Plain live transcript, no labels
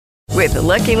With the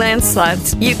Lucky Land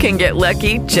Slots, you can get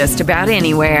lucky just about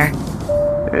anywhere.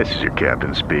 This is your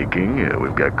captain speaking.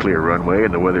 We've got clear runway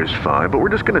and the weather's fine, but we're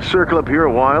just going to circle up here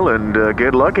a while and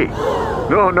get lucky.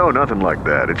 No, nothing like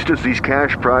that. It's just these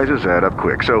cash prizes add up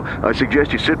quick. So I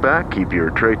suggest you sit back, keep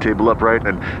your tray table upright,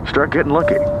 and start getting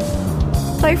lucky.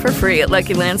 Play for free at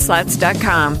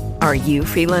LuckyLandSlots.com. Are you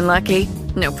feeling lucky?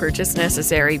 No purchase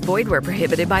necessary. Void where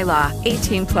prohibited by law.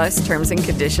 18 plus terms and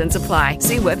conditions apply.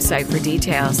 See website for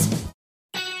details.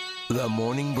 The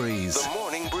Morning Breeze. The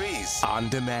Morning Breeze. On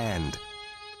demand.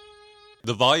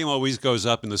 The volume always goes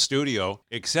up in the studio,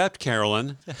 except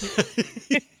Carolyn.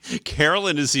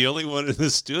 Carolyn is the only one in the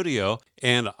studio,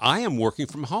 and I am working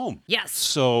from home. Yes.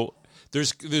 So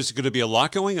there's going to be a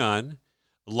lot going on.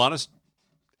 A lot of,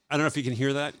 I don't know if you can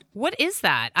hear that. What is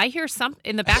that? I hear some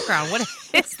in the background. What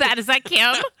is that? Is that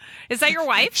Kim? Is that your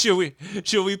wife? Should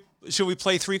we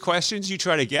play 3 questions? You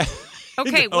try to get.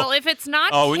 Okay. No. Well, if it's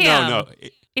not Kim. No.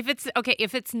 If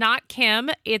it's not Kim,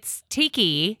 it's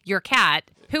Tiki, your cat,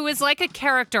 who is like a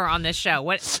character on this show.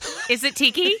 What is it,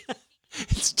 Tiki?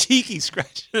 It's Tiki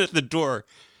scratching at the door.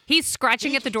 He's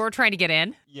scratching at the door trying to get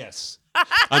in? Yes.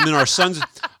 I'm in our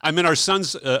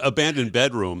son's abandoned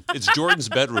bedroom. It's Jordan's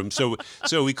bedroom, so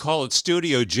we call it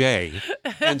Studio J.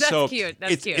 And That's so cute.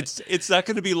 That's cute. It's not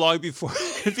going to be long before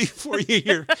you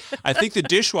hear. I think the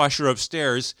dishwasher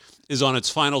upstairs is on its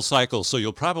final cycle, so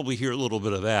you'll probably hear a little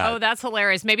bit of that. Oh, that's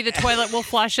hilarious. Maybe the toilet will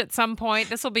flush at some point.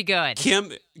 This will be good.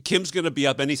 Kim's going to be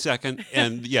up any second,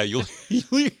 and yeah, you'll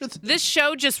hear This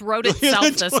show just wrote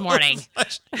itself this morning.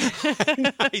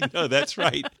 I know, that's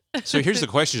right. So here's the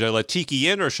question. Should I let Tiki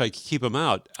in or should I keep him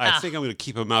out? I think I'm going to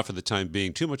keep him out for the time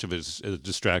being. Too much of it is a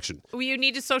distraction. Well, you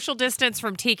need to social distance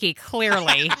from Tiki,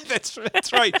 clearly. That's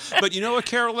right. But you know what,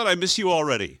 Carolyn? I miss you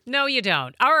already. No, you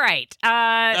don't. All right.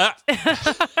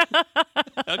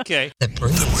 Okay. The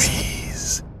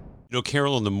Breeze. You know,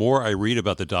 Carolyn, the more I read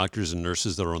about the doctors and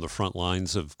nurses that are on the front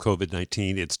lines of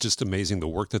COVID-19, it's just amazing the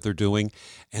work that they're doing.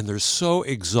 And they're so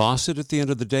exhausted at the end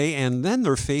of the day. And then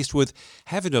they're faced with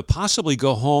having to possibly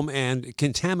go home and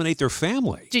contaminate their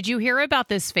family. Did you hear about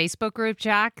this Facebook group,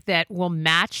 Jack, that will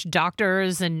match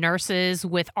doctors and nurses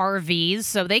with RVs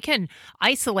so they can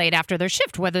isolate after their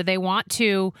shift, whether they want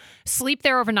to sleep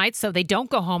there overnight so they don't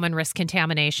go home and risk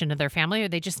contamination to their family, or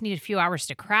they just need a few hours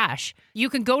to crash? You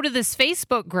can go to this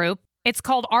Facebook group. It's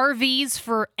called RVs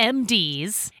for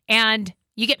MDs, and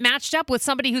you get matched up with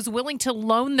somebody who's willing to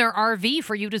loan their RV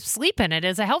for you to sleep in it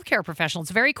as a healthcare professional.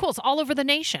 It's very cool. It's all over the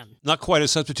nation. Not quite a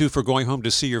substitute for going home to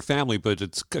see your family, but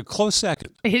it's a close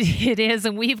second. It is,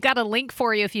 and we've got a link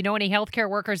for you if you know any healthcare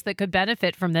workers that could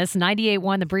benefit from this.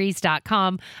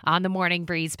 981thebreeze.com on the Morning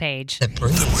Breeze page. The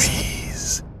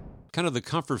Breeze. Kind of the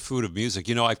comfort food of music.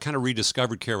 You know, I've kind of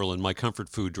rediscovered, Carolyn, my comfort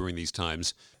food during these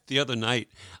times. The other night,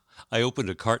 I opened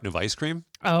a carton of ice cream.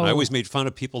 Oh. I always made fun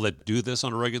of people that do this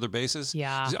on a regular basis.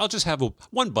 Yeah. I'll just have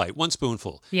one bite, one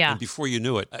spoonful. Yeah. And before you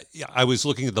knew it, I was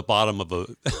looking at the bottom of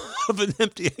an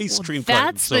empty ice cream carton.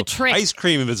 That's the trick. Ice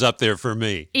cream is up there for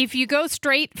me. If you go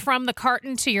straight from the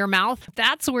carton to your mouth,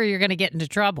 that's where you're going to get into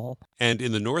trouble. And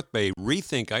in the North Bay,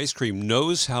 Rethink Ice Cream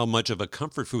knows how much of a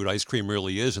comfort food ice cream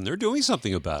really is, and they're doing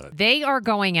something about it. They are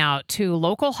going out to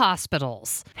local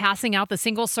hospitals, passing out the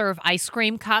single-serve ice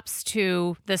cream cups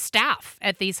to the staff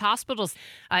at these hospitals.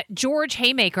 George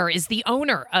Haymaker is the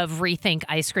owner of Rethink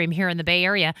Ice Cream here in the Bay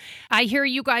Area. I hear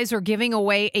you guys are giving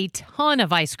away a ton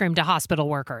of ice cream to hospital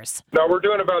workers. No, we're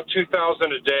doing about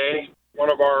 2,000 a day. One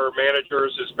of our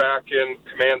managers is back in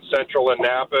Command Central in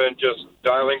Napa and just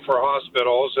dialing for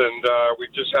hospitals, and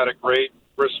we've just had a great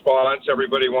response.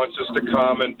 Everybody wants us to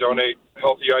come and donate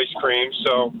healthy ice cream.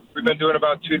 So we've been doing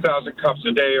about 2,000 cups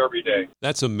a day every day.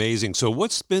 That's amazing. So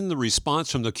what's been the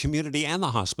response from the community and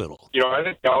the hospital? You know, I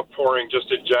think the outpouring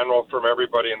just in general from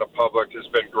everybody in the public has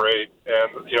been great.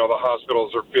 And, you know, the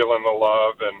hospitals are feeling the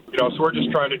love. And, you know, so we're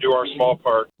just trying to do our small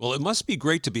part. Well, it must be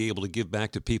great to be able to give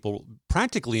back to people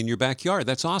practically in your backyard.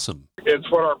 That's awesome.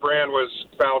 It's what our brand was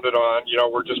founded on. You know,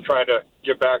 we're just trying to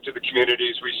give back to the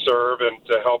communities we serve and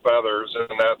to help others.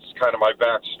 And that's kind of my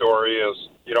backstory is,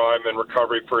 you know, I'm in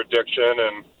recovery for addiction,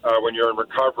 and when you're in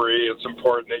recovery, it's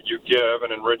important that you give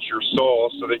and enrich your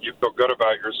soul so that you feel good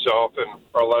about yourself and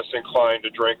are less inclined to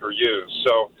drink or use.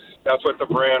 So that's what the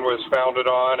brand was founded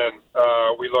on, and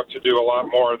we look to do a lot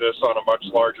more of this on a much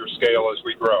larger scale as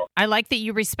we grow. I like that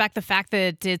you respect the fact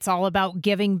that it's all about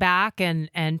giving back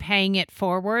and paying it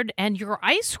forward. And your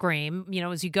ice cream, you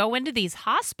know, as you go into these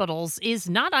hospitals, is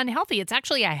not unhealthy. It's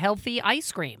actually a healthy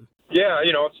ice cream. Yeah,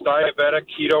 you know, it's diabetic,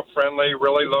 keto-friendly,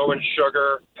 really low in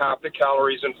sugar, half the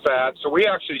calories and fat. So we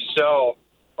actually sell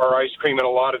our ice cream in a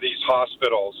lot of these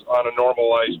hospitals on a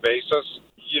normalized basis.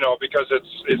 because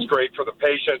it's great for the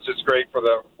patients, it's great for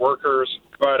the workers.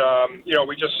 But,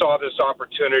 we just saw this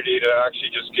opportunity to actually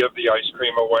just give the ice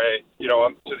cream away,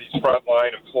 to these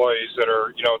frontline employees that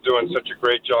are, doing such a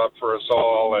great job for us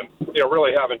all and,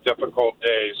 really having difficult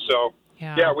days. So,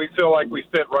 yeah, we feel like we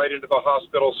fit right into the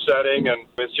hospital setting, and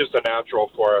it's just a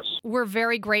natural for us. We're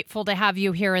very grateful to have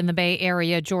you here in the Bay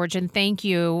Area, George, and thank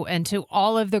you, and to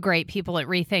all of the great people at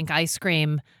Rethink Ice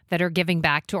Cream that are giving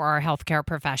back to our healthcare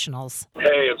professionals.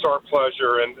 Hey, it's our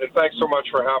pleasure, and thanks so much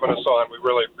for having us on. We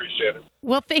really appreciate it.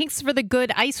 Well, thanks for the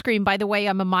good ice cream. By the way,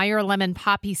 I'm a Meyer Lemon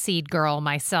Poppy Seed girl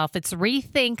myself. It's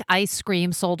Rethink Ice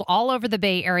Cream, sold all over the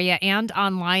Bay Area and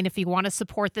online. If you want to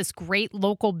support this great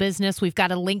local business, we've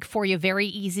got a link for you, very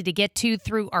easy to get to,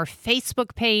 through our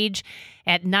Facebook page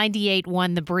at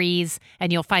 98.1 The Breeze,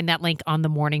 and you'll find that link on the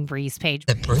Morning Breeze page.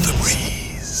 The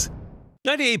Breeze.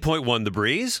 98.1 The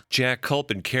Breeze, Jack Culp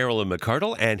and Carolyn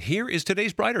McCardle, and here is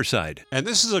today's brighter side. And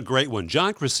this is a great one.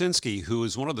 John Krasinski, who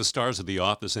is one of the stars of The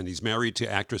Office, and he's married to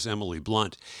actress Emily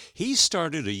Blunt. He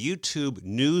started a YouTube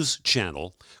news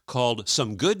channel called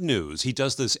Some Good News. He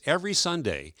does this every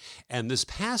Sunday. And this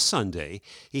past Sunday,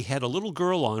 he had a little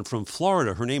girl on from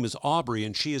Florida. Her name is Aubrey,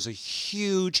 and she is a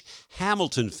huge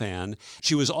Hamilton fan.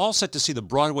 She was all set to see the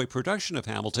Broadway production of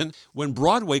Hamilton when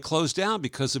Broadway closed down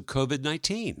because of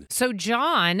COVID-19. So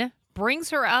John brings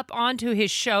her up onto his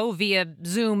show via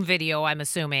Zoom video, I'm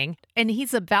assuming, and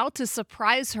he's about to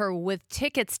surprise her with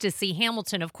tickets to see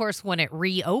Hamilton, of course, when it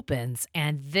reopens,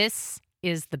 and this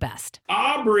is the best.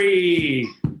 Aubrey!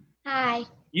 Hi.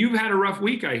 You've had a rough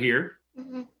week, I hear.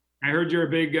 Mm-hmm. I heard you're a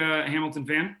big Hamilton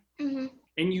fan. Mm-hmm.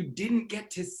 And you didn't get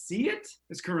to see it?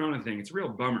 This Corona thing, it's a real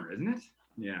bummer, isn't it?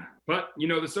 Yeah. But,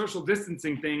 the social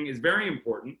distancing thing is very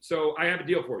important, so I have a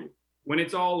deal for you. When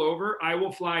it's all over, I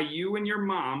will fly you and your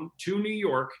mom to New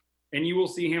York, and you will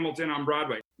see Hamilton on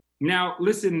Broadway. Now,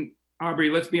 listen, Aubrey,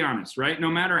 let's be honest, right?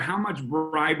 No matter how much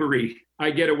bribery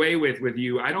I get away with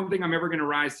you, I don't think I'm ever going to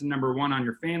rise to number one on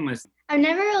your fan list. I've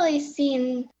never really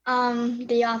seen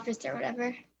The Office or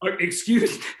whatever.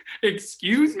 Excuse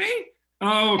me?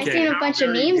 Oh, okay. I've seen a bunch of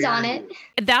memes on it.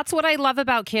 That's what I love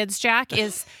about kids, Jack,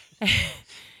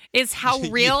 is how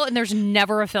real, and there's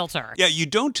never a filter. Yeah, you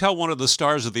don't tell one of the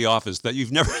stars of The Office that you've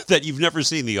never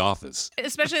seen The Office.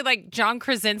 Especially like John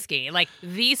Krasinski, like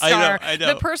the star, I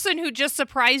know. The person who just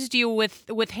surprised you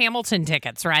with Hamilton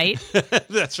tickets, right?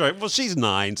 That's right. Well, she's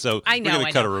 9, so I know, we're going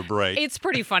to cut her a break. It's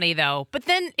pretty funny, though. But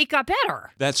then it got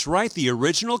better. That's right. The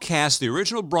original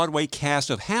Broadway cast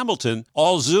of Hamilton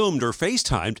all Zoomed or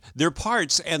FaceTimed their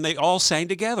parts, and they all sang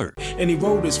together. And he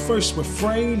wrote his first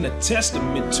refrain, a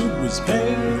testament to his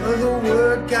pain. The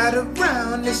word got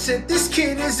around, they said this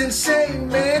kid is insane,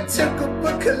 man. Took up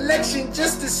a collection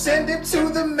just to send him to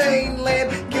the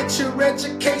mainland. Get your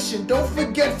education, don't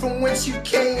forget from whence you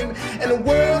came. And the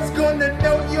world's gonna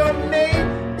know your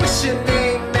name. What's your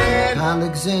name, man?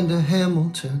 Alexander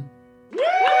Hamilton.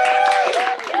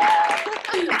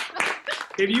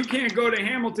 If you can't go to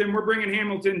Hamilton, we're bringing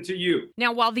Hamilton to you.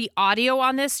 Now, while the audio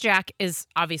on this, Jack, is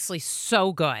obviously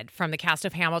so good from the cast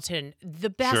of Hamilton,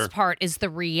 the best part is the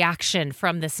reaction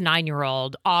from this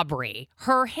 9-year-old, Aubrey.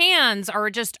 Her hands are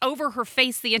just over her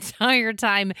face the entire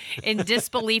time in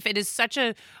disbelief. It is such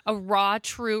a raw,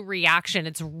 true reaction.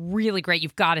 It's really great.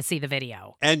 You've got to see the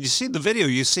video. And you see the video,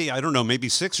 you see, I don't know, maybe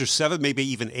 6 or 7, maybe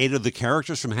even 8 of the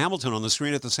characters from Hamilton on the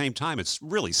screen at the same time. It's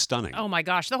really stunning. Oh my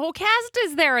gosh, the whole cast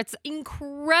is there. It's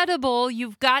incredible.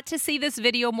 You've got to see this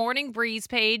video, Morning Breeze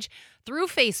page, through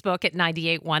Facebook at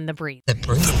 98.1 The Breeze. The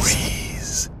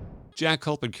Breeze. Jack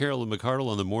Culp and Carolyn McCardle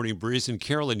on the Morning Breeze. And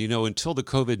Carolyn, until the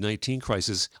COVID-19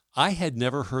 crisis, I had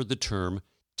never heard the term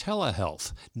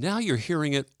telehealth. Now you're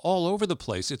hearing it all over the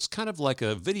place. It's kind of like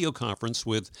a video conference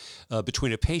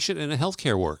between a patient and a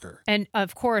healthcare worker. And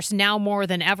of course, now more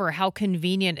than ever, how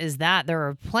convenient is that? There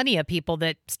are plenty of people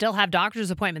that still have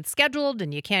doctor's appointments scheduled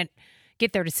and you can't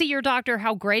get there to see your doctor.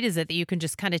 How great is it that you can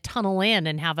just kind of tunnel in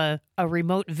and have a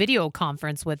remote video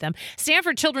conference with them?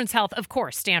 Stanford Children's Health, of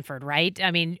course, Stanford, right? I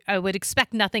mean, I would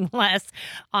expect nothing less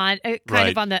on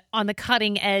on the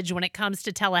cutting edge when it comes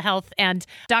to telehealth. And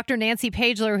Dr. Nancy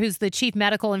Pagler, who's the Chief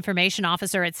Medical Information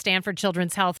Officer at Stanford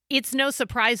Children's Health, it's no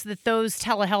surprise that those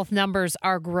telehealth numbers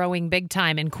are growing big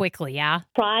time and quickly, yeah?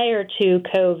 Prior to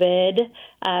COVID,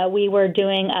 we were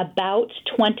doing about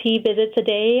 20 visits a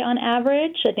day on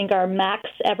average. I think our max max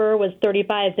ever was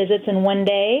 35 visits in one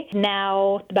day.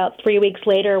 Now, about 3 weeks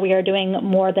later, we are doing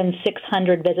more than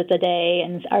 600 visits a day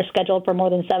and are scheduled for more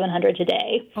than 700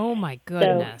 today. Oh, my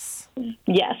goodness. So,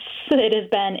 yes, it has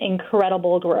been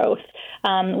incredible growth.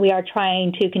 We are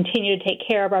trying to continue to take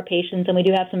care of our patients, and we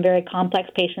do have some very complex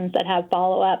patients that have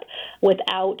follow-up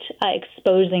without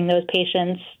exposing those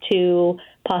patients to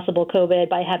possible COVID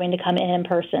by having to come in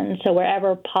person. So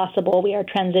wherever possible, we are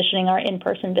transitioning our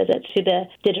in-person visits to the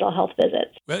digital health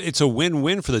visits. Well, it's a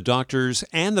win-win for the doctors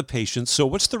and the patients. So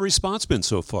what's the response been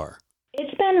so far?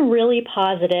 It's been really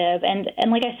positive. And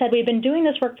like I said, we've been doing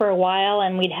this work for a while,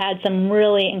 and we'd had some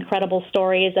really incredible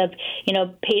stories of,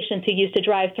 patients who used to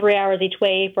drive 3 hours each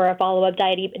way for a follow-up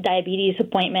diabetes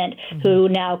appointment who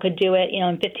now could do it,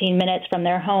 in 15 minutes from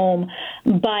their home.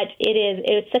 But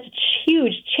it's such a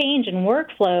huge change in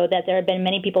workflow that there have been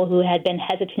many people who had been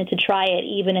hesitant to try it,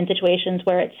 even in situations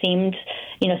where it seemed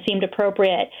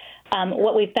appropriate.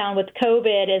 What we found with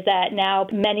COVID is that now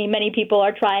many people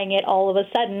are trying it all of a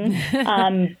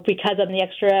sudden because of the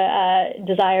extra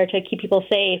desire to keep people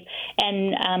safe,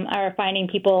 and are finding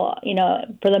people,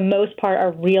 for the most part,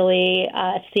 are really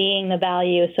seeing the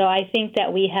value. So I think that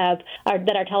our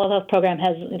telehealth program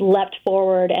has leapt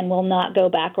forward and will not go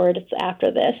backwards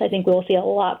after this. I think we will see a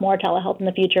lot more telehealth in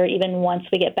the future, even once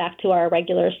we get back to our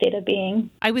regular state of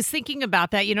being. I was thinking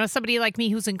about that. Somebody like me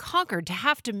who's in Concord, to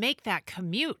have to make that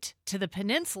commute to the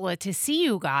peninsula to see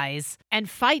you guys and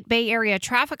fight Bay Area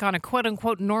traffic on a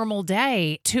quote-unquote normal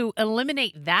day, to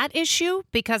eliminate that issue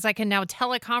because I can now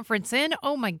teleconference in.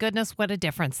 Oh, my goodness, what a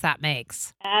difference that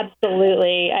makes.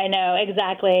 Absolutely. I know,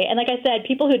 exactly. And like I said,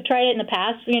 people who tried it in the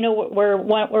past, were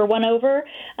won over.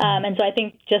 And so I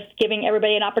think just giving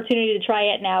everybody an opportunity to try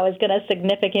it now is going to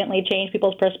significantly change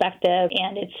people's perspective.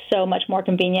 And it's so much more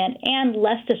convenient and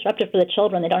less disruptive for the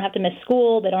children. They don't have to miss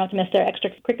school. They don't have to miss their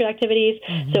extracurricular activities.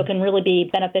 So it can really be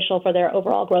beneficial for their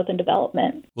overall growth and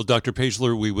development. Well, Dr.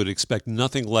 Pageler, we would expect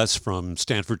nothing less from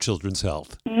Stanford Children's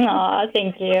Health. Aw,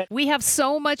 thank you. We have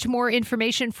so much more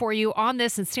information for you on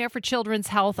this and Stanford Children's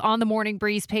Health on the Morning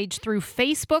Breeze page through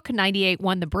Facebook,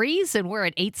 98.1 The Breeze, and we're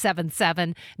at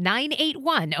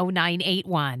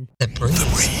 877-981-0981. The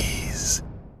Breeze.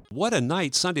 What a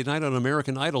night, Sunday night on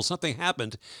American Idol. Something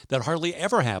happened that hardly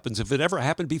ever happens, if it ever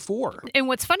happened before. And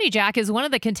what's funny, Jack, is one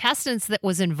of the contestants that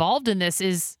was involved in this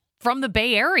is from the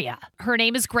Bay Area. Her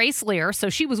name is Grace Lear. So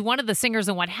she was one of the singers.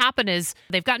 And what happened is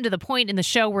they've gotten to the point in the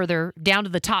show where they're down to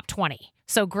the top 20.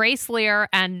 So Grace Lear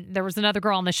and there was another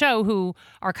girl on the show who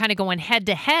are kind of going head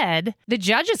to head. The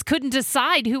judges couldn't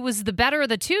decide who was the better of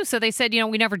the two. So they said,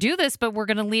 we never do this, but we're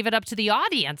going to leave it up to the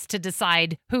audience to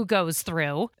decide who goes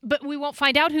through. But we won't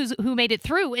find out who made it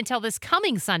through until this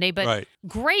coming Sunday. But right.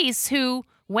 Grace, who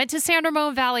went to San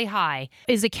Ramon Valley High,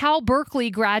 is a Cal Berkeley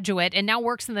graduate, and now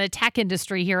works in the tech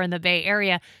industry here in the Bay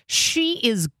Area. She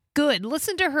is good.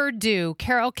 Listen to her do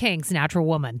Carole King's Natural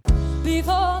Woman.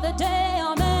 Before the day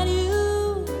I met you,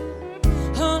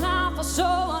 and I feel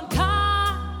so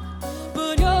unkind,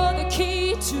 but you're the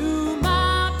key to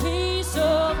my peace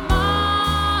of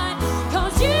mind.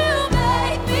 'Cause you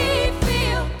make me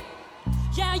feel,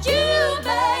 yeah, you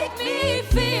make me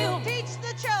feel. Teach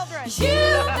the children.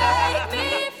 You make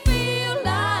me feel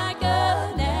like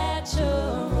a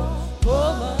natural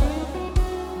woman.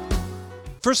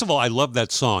 First of all, I love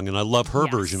that song, and I love her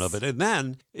version of it. And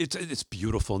then it's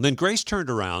beautiful. And then Grace turned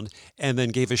around and then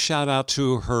gave a shout out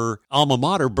to her alma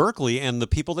mater, Berkeley, and the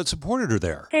people that supported her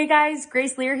there. Hey guys,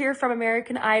 Grace Lear here from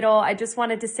American Idol. I just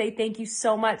wanted to say thank you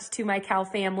so much to my Cal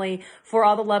family for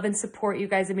all the love and support you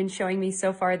guys have been showing me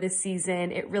so far this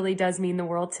season. It really does mean the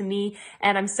world to me.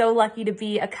 And I'm so lucky to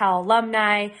be a Cal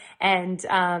alumni and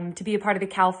to be a part of the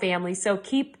Cal family. So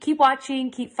keep watching,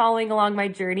 keep following along my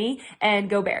journey, and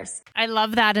go Bears. I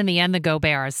love that in the end, the Go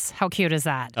Bears. How cute is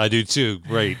that? I do too.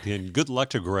 Great. And good luck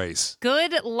to Grace.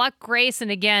 Good luck, Grace.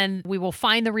 And again, we will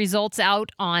find the results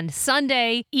out on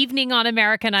Sunday evening on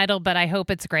American Idol, but I hope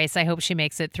it's Grace. I hope she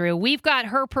makes it through. We've got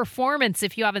her performance.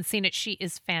 If you haven't seen it, she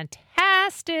is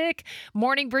fantastic.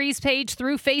 Morning Breeze page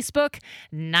through Facebook,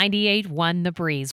 98.1 The Breeze.